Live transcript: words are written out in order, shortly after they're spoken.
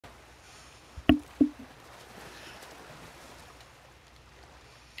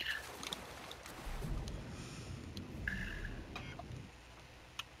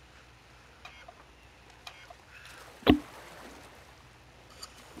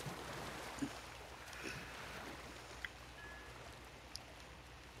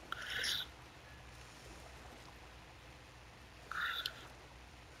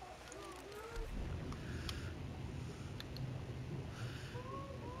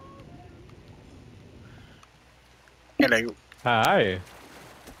Hello. Hi.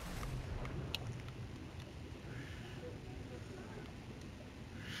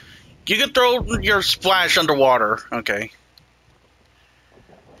 You can throw your splash underwater. Okay.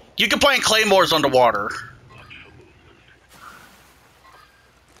 You can plant claymores underwater.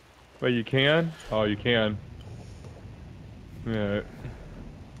 Wait, you can? Oh, you can. Yeah.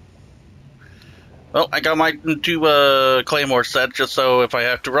 Well, I got my two claymore set just so if I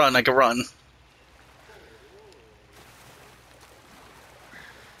have to run, I can run.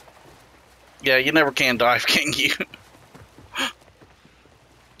 Yeah, you never can dive, can you?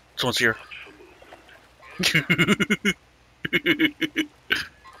 Someone's here.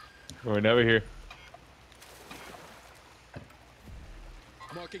 We're never here.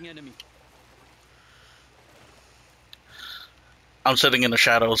 Marking enemy. I'm sitting in the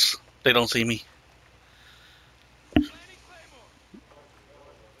shadows. They don't see me.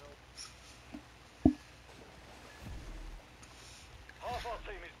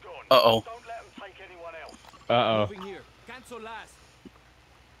 Uh-oh. Don't let them take anyone else. Uh-oh. Moving here. Cancel last.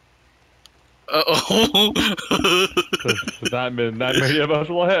 Uh-oh. There's not many of us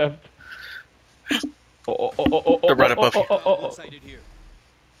left. They're right above you. Sighted here.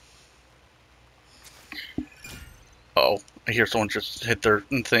 Uh-oh. I hear someone just hit their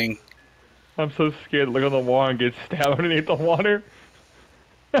thing. I'm so scared to look on the wall and get stabbed underneath the water.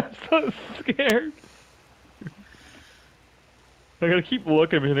 I'm so scared. I gotta keep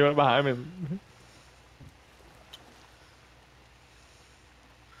looking because they're right behind me.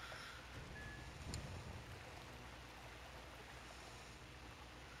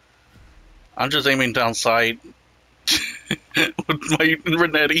 I'm just aiming down sight with my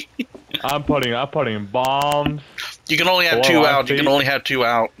Renetti. I'm putting bombs. You can only have two out. You can only have two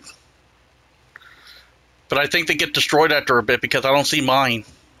out. But I think they get destroyed after a bit because I don't see mine.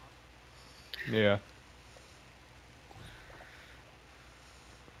 Yeah.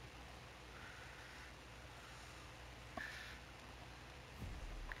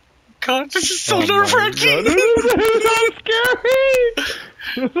 God, this is so Oh my nerve-wracking. God, this is so scary.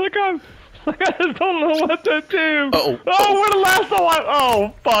 It's like I just don't know what to do. Uh-oh. Oh, we're the last one.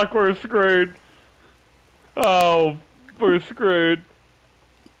 Oh, fuck, we're screwed. Oh, we're screwed.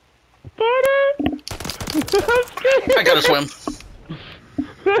 Butter. I'm scared. I gotta swim.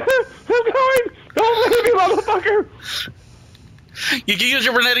 I'm going. Don't leave me, motherfucker. You can use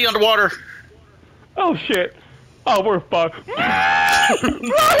your Renetti underwater. Oh, shit. Oh, we're fucked. Run!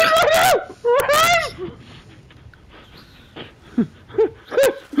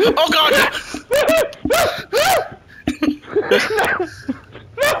 Oh God!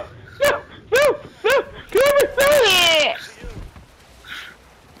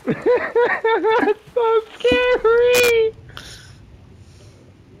 That's so scary.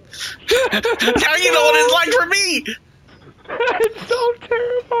 Now you know what it's like for me. It's so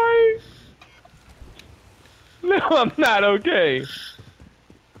terrifying. No, I'm not okay.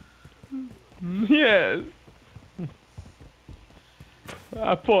 Yes.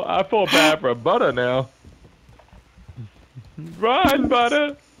 I feel bad for Butter now. Run,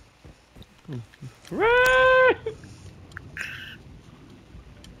 Butter! Run!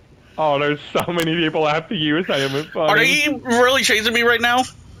 Oh, there's so many people after you. It's not even funny. Are you really chasing me right now?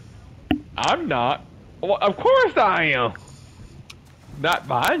 I'm not. Well, of course I am. Not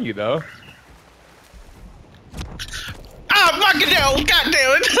behind you though. Ah, fucking hell! God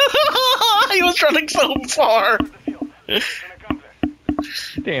damn it! He was running so far.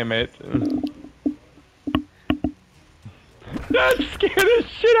 Damn it. That scared the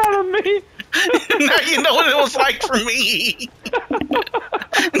shit out of me. Now you know what it was like for me.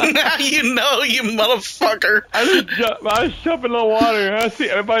 Now you know, you motherfucker. I was jumping in the water. I see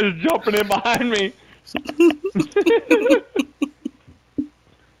everybody jumping in behind me.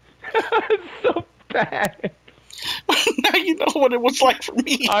 It's so bad. Now you know what it was like for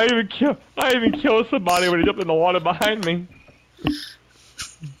me. I even killed somebody when he jumped in the water behind me.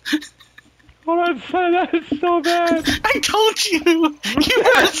 Oh, that is so bad. I told you. You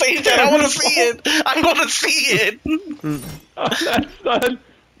better say that. I want to see it. I want to see it.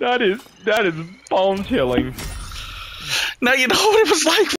 That is bone chilling. Now you know what it was like